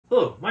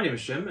Hello, my name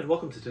is Jim, and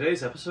welcome to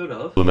today's episode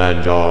of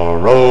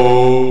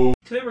Kilimanjaro.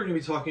 Today we're going to be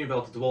talking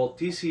about the Dewalt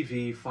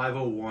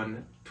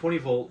DCV501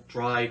 20-volt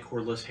dry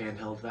cordless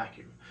handheld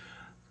vacuum.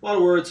 A lot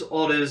of words.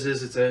 All it is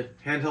it's a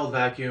handheld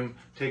vacuum,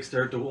 takes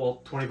their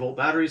Dewalt 20-volt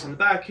batteries on the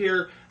back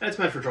here, and it's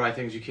meant for dry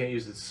things. You can't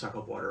use it to suck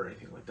up water or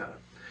anything like that.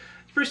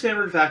 It's a pretty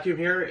standard vacuum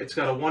here. It's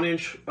got a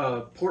 1-inch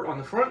port on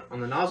the front, on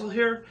the nozzle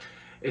here.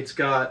 It's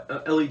got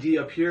a LED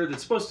up here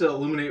that's supposed to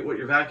illuminate what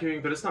you're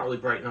vacuuming, but it's not really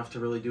bright enough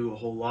to really do a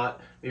whole lot.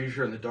 Maybe if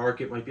you're in the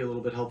dark, it might be a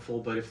little bit helpful,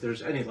 but if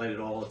there's any light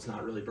at all, it's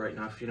not really bright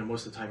enough. You know,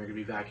 most of the time you're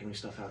going to be vacuuming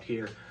stuff out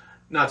here.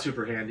 Not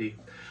super handy.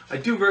 I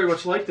do very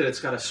much like that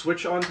it's got a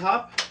switch on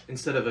top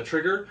instead of a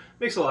trigger.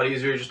 Makes it a lot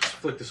easier. You just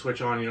flick the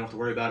switch on. You don't have to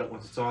worry about it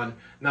once it's on.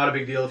 Not a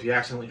big deal if you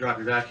accidentally drop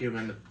your vacuum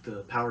and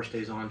the power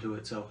stays on to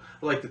it, so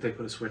I like that they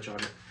put a switch on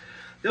it.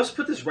 They also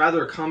put this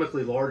rather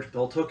comically large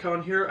belt hook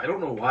on here. I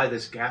don't know why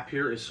this gap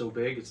here is so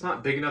big. It's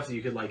not big enough that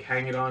you could like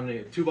hang it on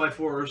a 2x4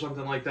 or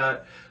something like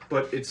that,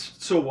 but it's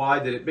so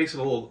wide that it makes it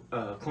a little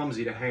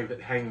clumsy to hang it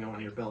hanging on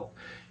your belt.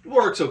 It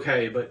works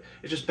okay, but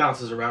it just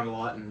bounces around a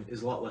lot and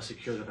is a lot less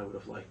secure than I would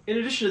have liked. In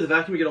addition to the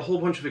vacuum, you get a whole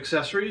bunch of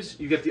accessories.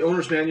 You get the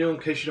owner's manual in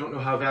case you don't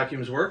know how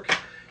vacuums work.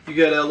 You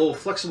get a little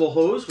flexible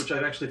hose, which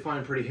I actually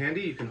find pretty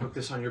handy. You can hook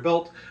this on your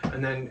belt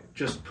and then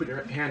just put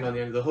your hand on the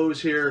end of the hose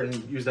here and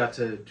use that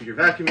to do your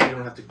vacuuming. You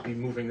don't have to be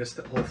moving this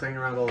whole thing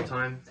around all the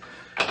time.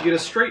 You get a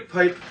straight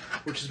pipe,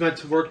 which is meant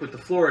to work with the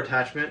floor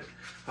attachment.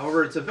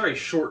 However, it's a very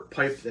short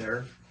pipe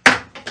there.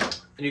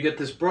 And you get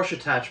this brush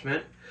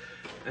attachment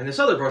and this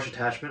other brush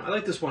attachment. I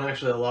like this one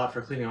actually a lot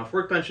for cleaning off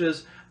workbenches.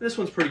 And this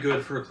one's pretty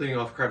good for cleaning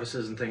off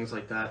crevices and things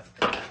like that.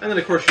 And then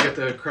of course you get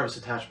the crevice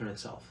attachment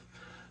itself.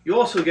 You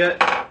also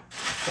get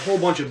a whole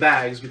bunch of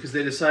bags because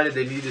they decided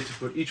they needed to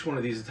put each one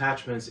of these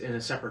attachments in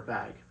a separate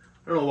bag.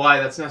 I don't know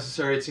why that's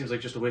necessary. It seems like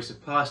just a waste of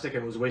plastic,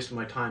 and it was a waste of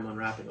my time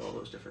unwrapping all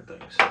those different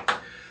things.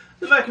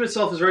 The vacuum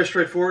itself is very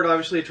straightforward.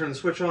 Obviously, you turn the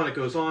switch on, it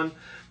goes on.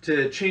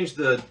 To change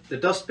the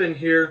dustbin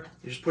here,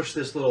 you just push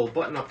this little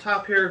button up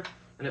top here,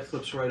 and it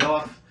flips right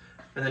off.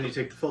 And then you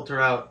take the filter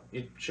out,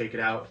 you shake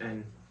it out,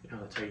 and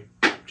that's how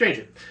you change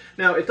it.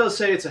 Now, it does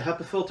say it's a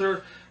HEPA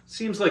filter.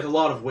 Seems like a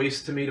lot of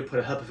waste to me to put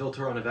a HEPA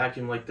filter on a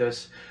vacuum like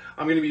this.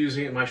 I'm going to be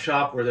using it in my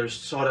shop where there's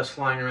sawdust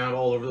flying around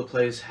all over the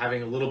place.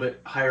 Having a little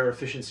bit higher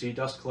efficiency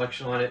dust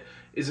collection on it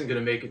isn't going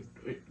to make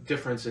a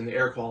difference in the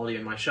air quality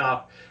in my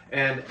shop.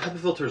 And HEPA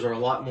filters are a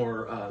lot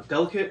more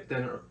delicate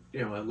than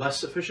a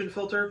less efficient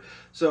filter.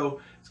 So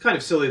it's kind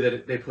of silly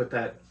that they put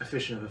that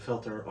efficient of a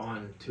filter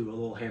onto a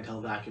little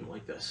handheld vacuum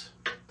like this.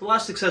 The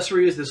last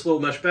accessory is this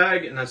little mesh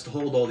bag, and that's to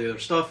hold all the other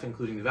stuff,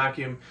 including the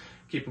vacuum.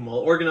 Keep them all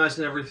organized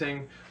and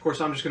everything. Of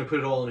course, I'm just going to put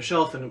it all on a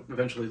shelf and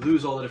eventually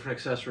lose all the different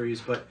accessories,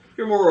 but if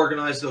you're more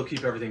organized, they'll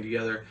keep everything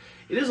together.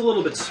 It is a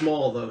little bit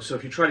small though, so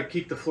if you try to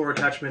keep the floor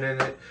attachment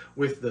in it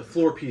with the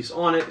floor piece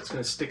on it, it's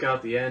going to stick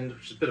out the end,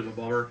 which is a bit of a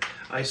bummer.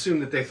 I assume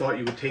that they thought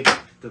you would take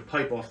the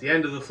pipe off the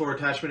end of the floor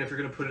attachment if you're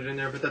going to put it in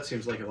there, but that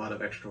seems like a lot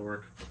of extra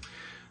work.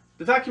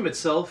 The vacuum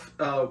itself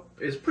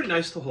is pretty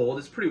nice to hold.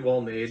 It's pretty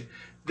well made.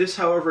 This,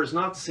 however, is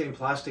not the same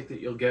plastic that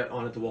you'll get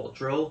on a Dewalt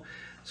drill.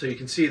 So you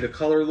can see the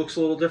color looks a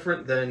little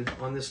different than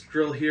on this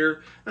drill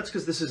here. That's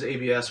because this is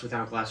ABS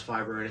without glass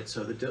fiber in it,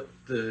 so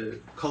the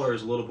color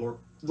is a little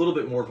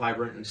bit more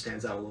vibrant and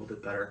stands out a little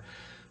bit better.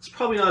 It's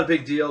probably not a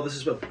big deal. This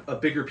is a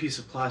bigger piece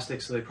of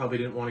plastic, so they probably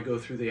didn't want to go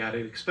through the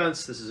added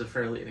expense. This is a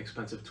fairly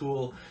inexpensive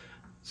tool,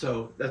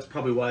 so that's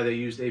probably why they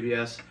used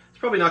ABS. It's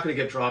probably not going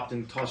to get dropped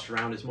and tossed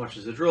around as much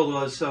as the drill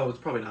does, so it's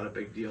probably not a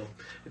big deal.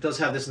 It does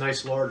have this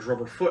nice large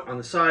rubber foot on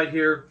the side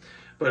here,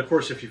 but of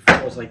course if it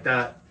falls like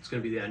that, it's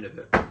going to be the end of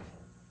it.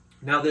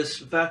 Now this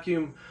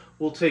vacuum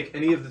will take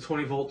any of the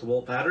 20-volt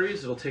Dewalt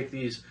batteries. It'll take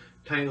these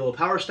tiny little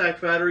power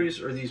stack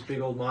batteries or these big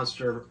old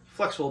monster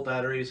flex volt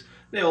batteries.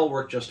 They all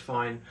work just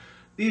fine.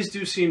 These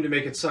do seem to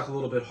make it suck a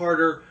little bit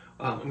harder.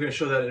 I'm going to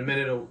show that in a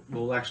minute.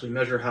 We'll actually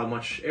measure how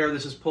much air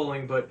this is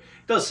pulling, but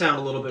it does sound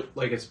a little bit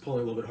like it's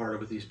pulling a little bit harder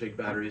with these big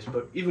batteries.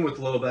 But even with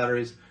the little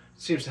batteries, it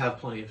seems to have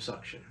plenty of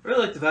suction. I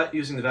really like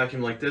using the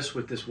vacuum like this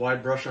with this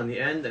wide brush on the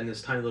end and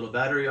this tiny little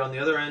battery on the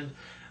other end.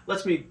 It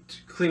lets me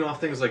clean off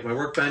things like my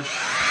workbench.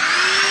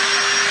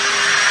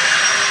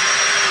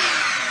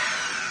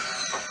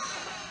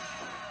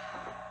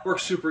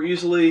 Works super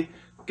easily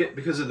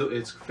because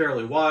it's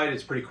fairly wide,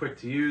 it's pretty quick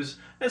to use,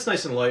 and it's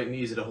nice and light and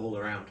easy to hold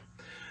around.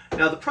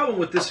 Now the problem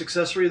with this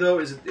accessory though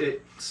is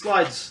it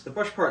slides, the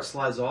brush part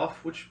slides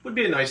off, which would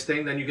be a nice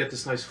thing. Then you get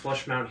this nice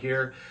flush mount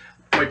here,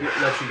 might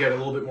let you get a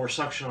little bit more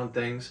suction on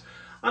things.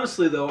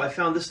 Honestly though, I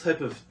found this type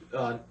of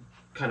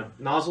kind of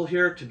nozzle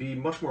here to be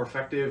much more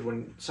effective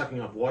when sucking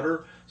up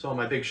water. So on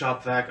my big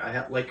shop vac,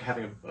 I like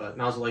having a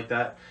nozzle like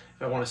that.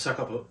 If I want to suck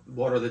up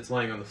water that's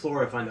laying on the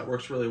floor, I find that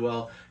works really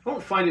well. I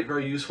don't find it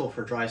very useful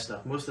for dry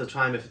stuff. Most of the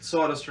time, if it's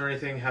sawdust or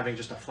anything, having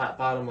just a flat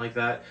bottom like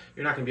that,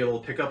 you're not going to be able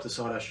to pick up the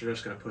sawdust, you're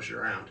just going to push it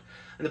around.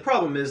 And the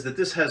problem is that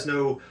this has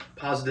no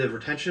positive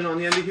retention on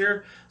the end of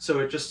here,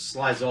 so it just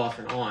slides off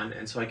and on,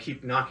 and so I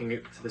keep knocking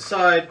it to the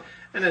side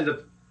and end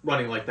up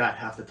running like that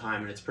half the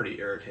time, and it's pretty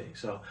irritating.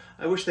 So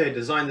I wish they had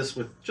designed this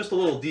with just a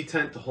little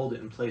detent to hold it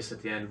in place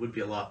at the end. Would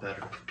be a lot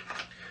better.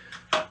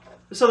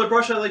 This other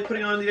brush I like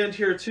putting on the end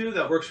here too,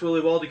 that works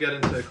really well to get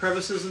into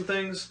crevices and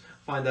things.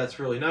 Find that's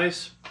really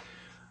nice.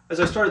 As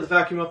I started the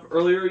vacuum up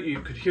earlier,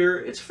 you could hear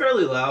it's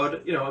fairly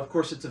loud. You know, of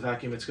course it's a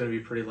vacuum, it's going to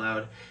be pretty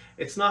loud.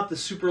 It's not the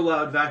super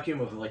loud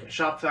vacuum of like a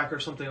shop vac or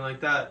something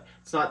like that.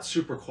 It's not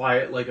super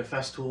quiet like a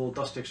Festool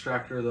dust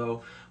extractor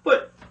though,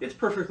 but it's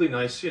perfectly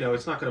nice. You know,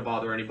 it's not going to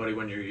bother anybody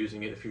when you're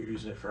using it if you're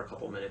using it for a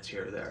couple minutes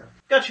here or there.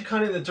 Got you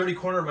kind of in the dirty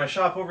corner of my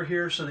shop over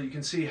here so that you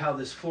can see how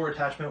this floor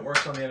attachment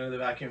works on the end of the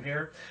vacuum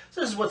here.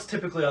 So this is what's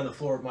typically on the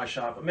floor of my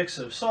shop. A mix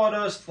of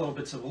sawdust, little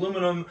bits of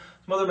aluminum,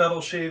 some other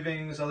metal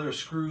shavings, other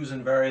screws,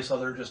 and various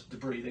other just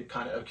debris that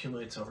kind of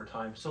accumulates over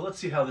time. So let's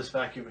see how this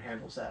vacuum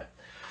handles that.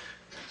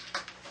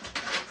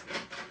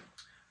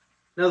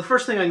 Now the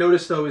first thing I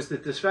noticed though is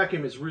that this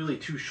vacuum is really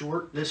too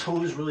short. This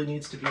hose really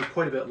needs to be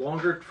quite a bit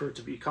longer for it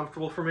to be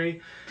comfortable for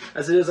me.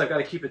 As it is, I got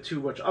to keep it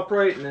too much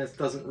upright, and it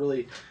doesn't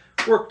really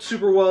work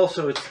super well,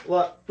 so it's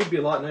would be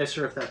a lot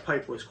nicer if that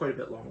pipe was quite a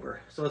bit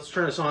longer. So let's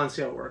turn this on and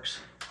see how it works.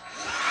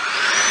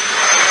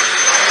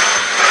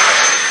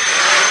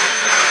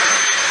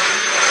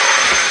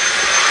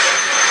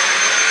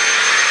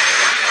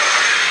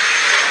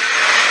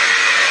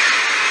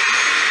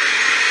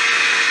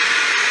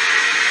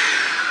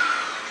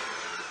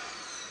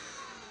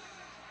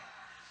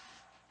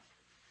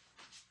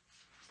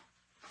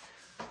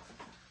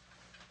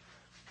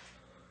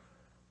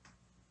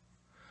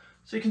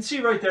 So you can see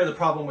right there the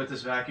problem with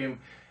this vacuum.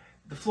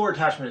 The floor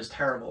attachment is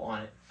terrible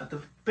on it. At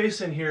the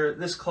basin here,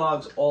 this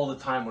clogs all the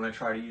time when I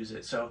try to use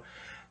it. So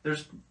there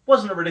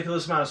wasn't a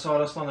ridiculous amount of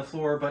sawdust on the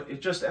floor, but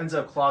it just ends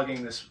up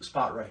clogging this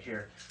spot right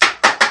here.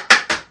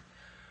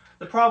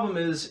 The problem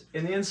is,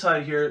 in the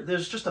inside here,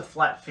 there's just a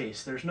flat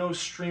face. There's no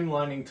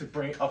streamlining to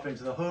bring up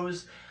into the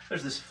hose.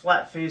 There's this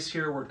flat face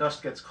here where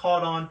dust gets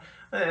caught on,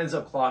 and it ends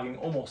up clogging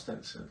almost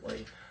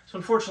instantly. So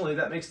unfortunately,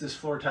 that makes this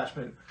floor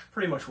attachment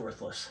pretty much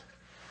worthless.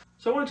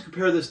 So I wanted to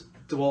compare this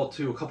Dewalt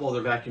to a couple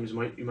other vacuums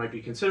you might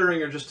be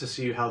considering, or just to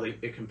see how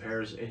it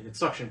compares in its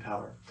suction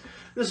power.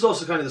 This is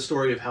also kind of the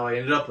story of how I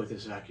ended up with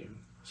this vacuum.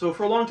 So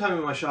for a long time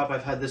in my shop,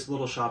 I've had this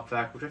little shop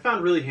vac, which I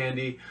found really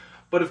handy,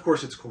 but of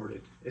course it's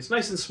corded. It's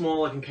nice and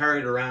small, I can carry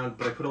it around,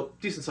 but I put a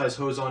decent sized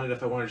hose on it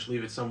if I want to just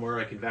leave it somewhere.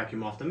 I can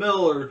vacuum off the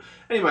mill or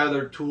any of my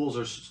other tools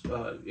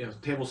or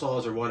table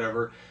saws or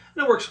whatever,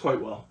 and it works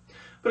quite well.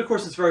 But of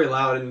course it's very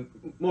loud,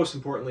 and most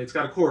importantly, it's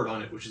got a cord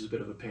on it, which is a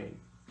bit of a pain.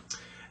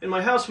 In my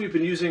house, we've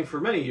been using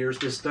for many years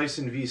this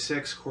Dyson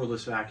V6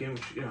 cordless vacuum,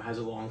 which has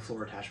a long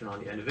floor attachment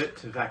on the end of it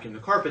to vacuum the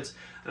carpets,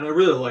 and I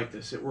really like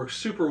this. It works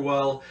super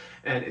well,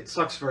 and it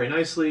sucks very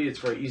nicely. It's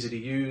very easy to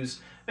use,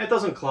 and it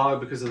doesn't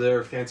clog because of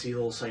their fancy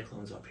little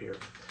cyclones up here.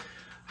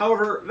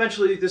 However,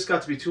 eventually this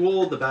got to be too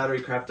old. The battery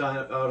crapped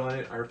out on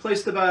it. I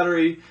replaced the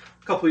battery.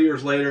 A couple of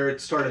years later,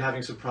 it started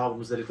having some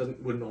problems that it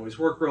wouldn't always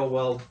work real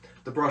well.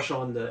 The brush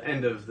on the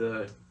end of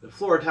the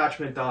floor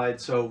attachment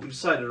died, so we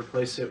decided to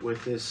replace it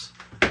with this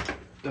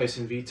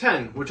Dyson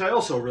V10, which I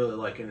also really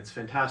like, and it's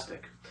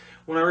fantastic.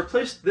 When I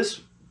replaced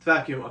this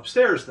vacuum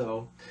upstairs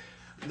though,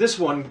 this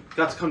one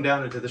got to come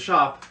down into the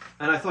shop,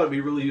 and I thought it'd be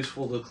really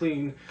useful to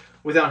clean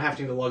without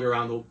having to lug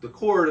around the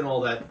cord and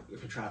all that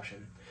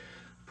contraption.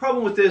 The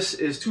problem with this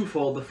is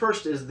twofold. The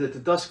first is that the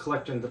dust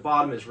collector at the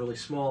bottom is really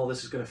small.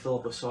 This is going to fill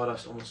up with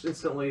sawdust almost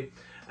instantly.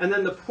 And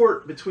then the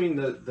port between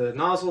the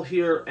nozzle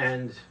here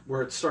and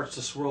where it starts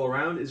to swirl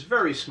around is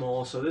very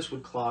small, so this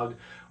would clog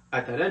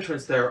at that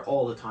entrance there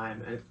all the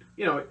time. And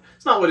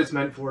it's not what it's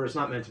meant for. It's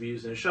not meant to be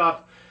used in a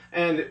shop,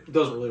 and it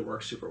doesn't really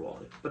work super well.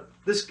 But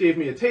this gave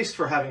me a taste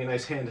for having a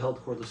nice handheld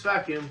cordless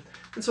vacuum,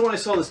 and so when I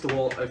saw this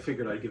Dewalt, I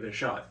figured I'd give it a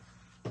shot.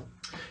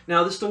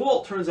 Now this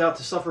Dewalt turns out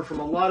to suffer from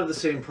a lot of the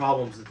same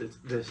problems that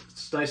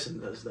this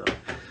Dyson does though.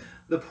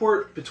 The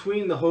port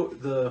between the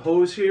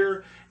hose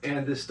here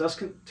and this dust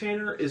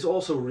container is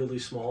also really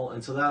small,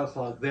 and so that'll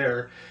clog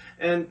there.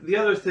 And the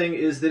other thing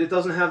is that it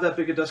doesn't have that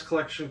big a dust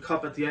collection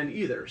cup at the end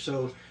either,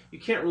 so you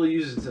can't really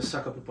use it to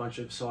suck up a bunch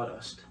of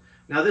sawdust.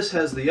 Now this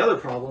has the other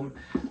problem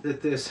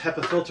that this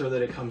HEPA filter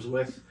that it comes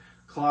with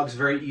clogs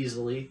very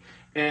easily,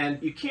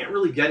 and you can't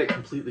really get it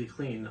completely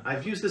clean.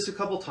 I've used this a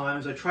couple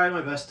times. I tried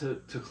my best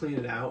to clean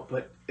it out,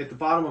 but at the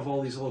bottom of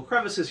all these little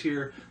crevices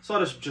here,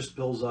 sawdust just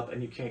builds up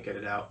and you can't get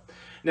it out.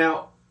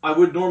 Now, I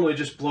would normally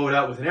just blow it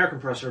out with an air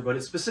compressor, but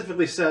it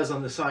specifically says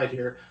on the side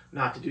here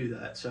not to do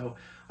that. So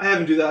I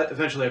haven't do that.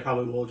 Eventually I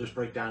probably will just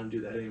break down and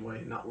do that anyway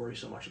and not worry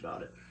so much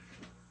about it.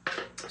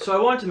 So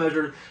I wanted to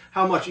measure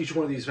how much each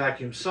one of these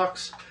vacuums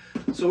sucks.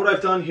 So what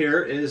I've done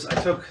here is I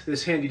took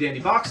this handy dandy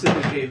box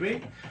that they gave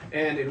me,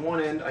 and in one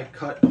end I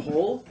cut a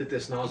hole that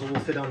this nozzle will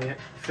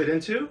fit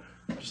into,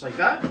 just like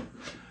that.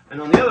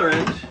 And on the other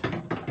end,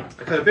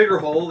 I cut a bigger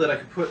hole that I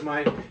could put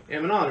my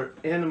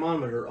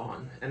anemometer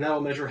on, and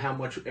that'll measure how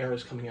much air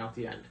is coming out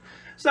the end.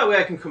 So that way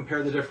I can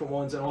compare the different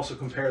ones and also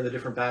compare the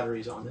different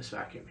batteries on this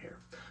vacuum here.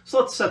 So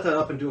let's set that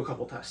up and do a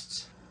couple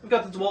tests. I've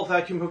got the Dewalt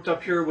vacuum hooked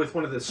up here with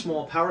one of the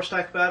small power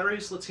stack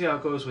batteries. Let's see how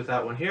it goes with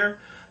that one here.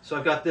 So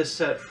I've got this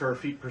set for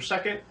feet per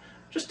second,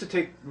 just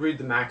to read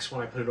the max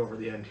when I put it over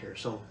the end here.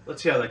 So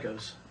let's see how that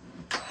goes.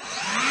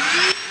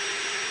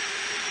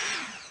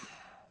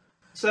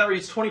 So that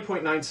reads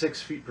 20.96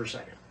 feet per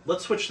second.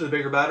 Let's switch to the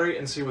bigger battery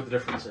and see what the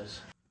difference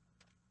is.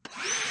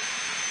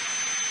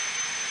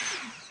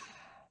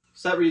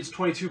 So that reads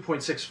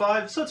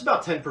 22.65, so it's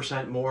about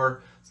 10%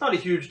 more. It's not a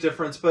huge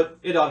difference, but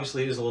it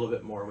obviously is a little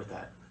bit more with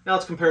that. Now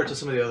let's compare it to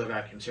some of the other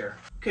vacuums here.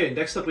 Okay,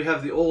 next up we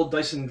have the old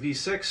Dyson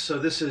V6. So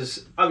this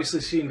has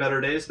obviously seen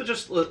better days, but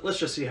let's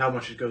just see how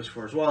much it goes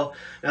for as well.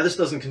 Now this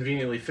doesn't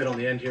conveniently fit on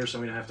the end here, so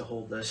I'm going to have to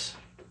hold this.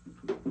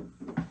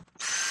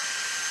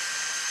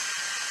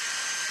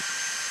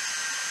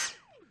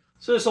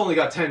 So this only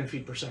got 10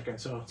 feet per second,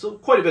 so it's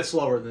quite a bit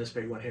slower than this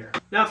big one here.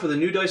 Now for the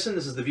new Dyson,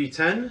 this is the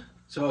V10.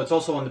 So it's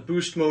also on the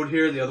boost mode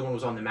here. The other one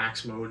was on the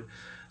max mode.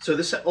 So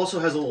this also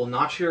has a little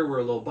notch here where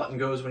a little button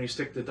goes when you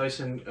stick the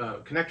Dyson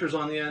connectors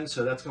on the end.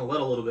 So that's going to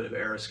let a little bit of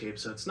air escape.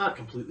 So it's not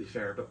completely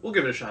fair, but we'll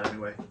give it a shot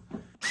anyway.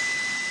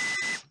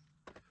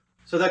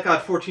 So that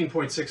got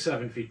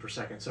 14.67 feet per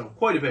second, so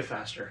quite a bit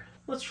faster.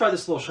 Let's try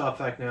this little shop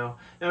vac now.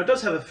 Now it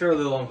does have a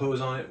fairly long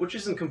hose on it, which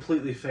isn't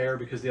completely fair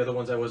because the other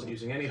ones I wasn't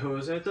using any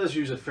hose, and it does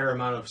use a fair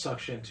amount of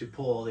suction to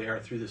pull all the air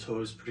through this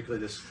hose,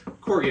 particularly this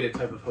corrugated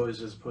type of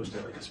hose as opposed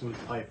to like a smooth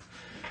pipe.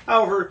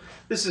 However,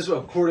 this is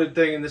a corded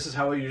thing, and this is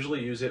how I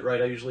usually use it,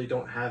 right? I usually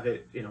don't have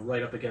it,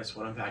 right up against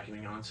what I'm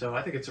vacuuming on, so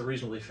I think it's a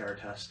reasonably fair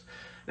test.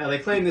 Now they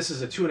claim this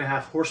is a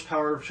 2.5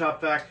 horsepower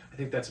shop vac. I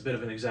think that's a bit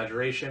of an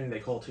exaggeration. They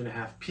call it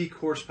 2.5 peak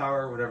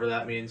horsepower, whatever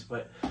that means,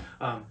 but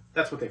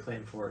that's what they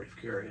claim for it, if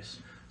you're curious.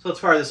 So let's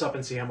fire this up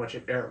and see how much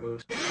air it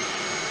moves.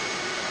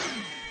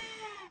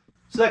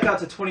 So that got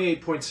to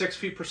 28.6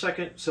 feet per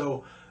second,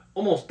 so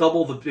almost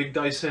double the big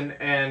Dyson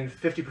and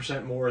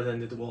 50% more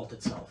than the Dewalt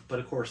itself. But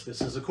of course this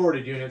is a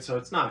corded unit, so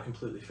it's not a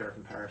completely fair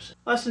comparison.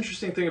 Last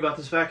interesting thing about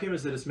this vacuum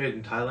is that it's made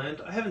in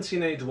Thailand. I haven't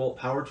seen any Dewalt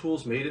power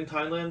tools made in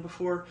Thailand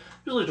before.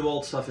 Usually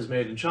Dewalt stuff is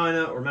made in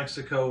China or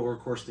Mexico or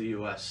of course the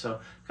US, so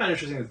kind of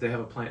interesting that they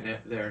have a plant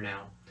there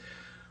now.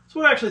 So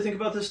what do I actually think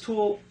about this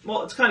tool?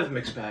 Well, it's kind of a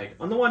mixed bag.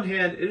 On the one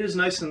hand, it is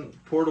nice and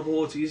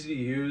portable, it's easy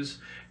to use,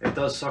 it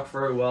does suck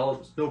very well,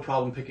 it's no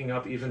problem picking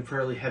up even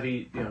fairly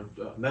heavy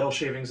metal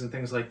shavings and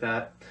things like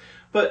that.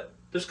 But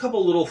there's a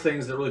couple little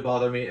things that really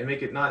bother me and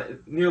make it not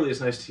nearly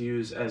as nice to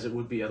use as it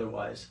would be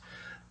otherwise.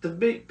 The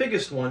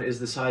biggest one is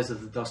the size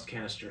of the dust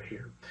canister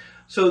here.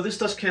 So this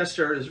dust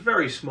canister is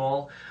very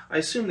small. I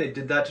assume they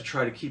did that to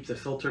try to keep the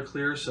filter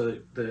clear so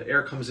that the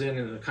air comes in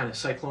a kind of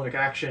cyclonic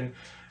action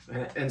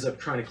and it ends up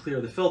trying to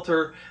clear the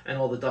filter and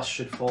all the dust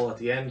should fall at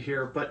the end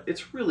here, but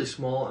it's really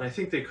small and I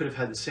think they could have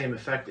had the same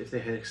effect if they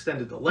had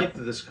extended the length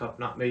of this cup,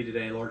 not made it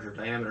any larger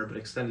diameter, but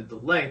extended the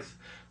length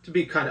to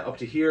be kind of up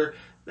to here.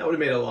 That would have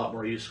made it a lot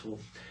more useful.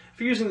 If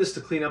you're using this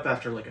to clean up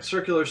after like a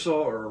circular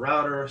saw or a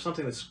router or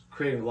something that's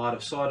creating a lot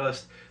of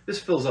sawdust, this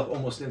fills up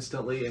almost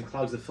instantly and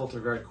clogs the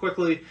filter very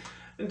quickly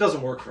and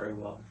doesn't work very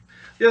well.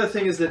 The other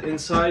thing is that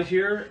inside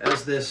here,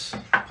 as this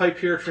pipe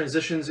here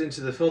transitions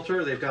into the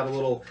filter, they've got a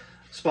little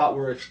spot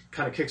where it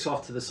kind of kicks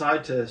off to the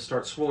side to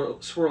start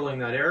swirling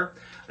that air,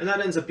 and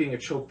that ends up being a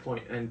choke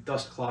point and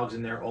dust clogs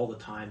in there all the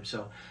time,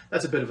 so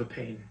that's a bit of a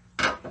pain.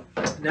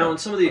 Now on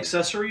some of the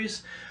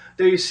accessories,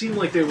 they seem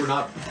like they were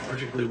not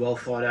particularly well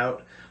thought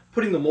out.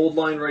 Putting the mold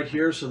line right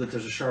here so that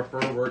there's a sharp burr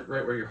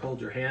right where you hold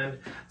your hand.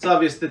 It's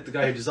obvious that the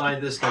guy who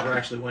designed this never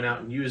actually went out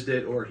and used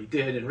it, or he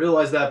did and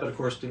realized that, but of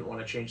course didn't want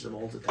to change the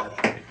molds at that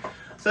point.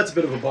 So that's a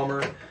bit of a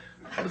bummer.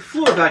 The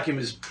floor vacuum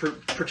is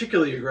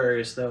particularly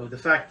egregious though. The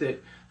fact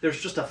that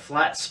there's just a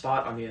flat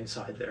spot on the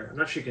inside there. I'm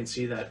not sure you can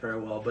see that very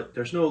well, but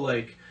there's no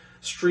like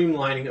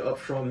streamlining up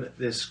from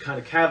this kind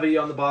of cavity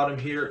on the bottom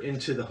here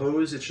into the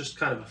hose. It's just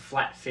kind of a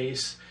flat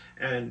face,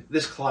 and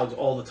this clogs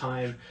all the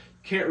time.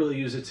 Can't really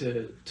use it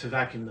to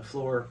vacuum the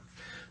floor.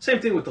 Same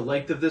thing with the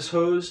length of this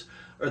hose,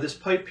 or this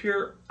pipe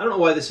here. I don't know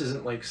why this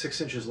isn't like 6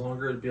 inches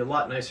longer. It'd be a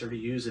lot nicer to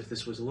use if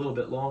this was a little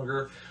bit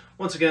longer.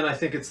 Once again, I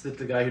think it's that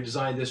the guy who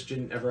designed this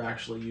didn't ever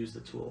actually use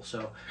the tool.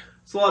 So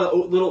it's a lot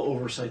of little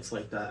oversights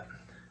like that.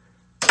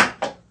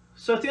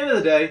 So at the end of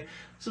the day,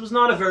 this was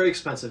not a very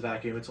expensive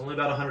vacuum. It's only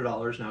about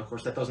 $100. Now, of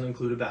course, that doesn't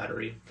include a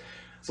battery.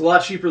 It's a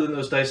lot cheaper than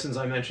those Dysons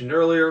I mentioned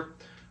earlier.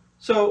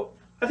 So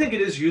I think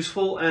it is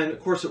useful, and of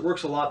course it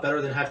works a lot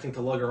better than having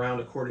to lug around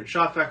a corded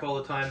shop vac all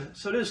the time.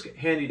 So it is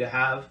handy to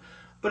have,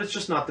 but it's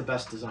just not the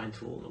best design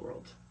tool in the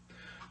world.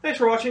 Thanks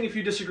for watching. If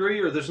you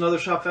disagree or there's another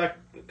shop vac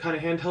kind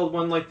of handheld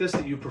one like this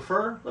that you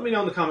prefer, let me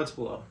know in the comments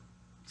below.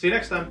 See you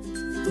next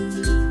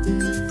time.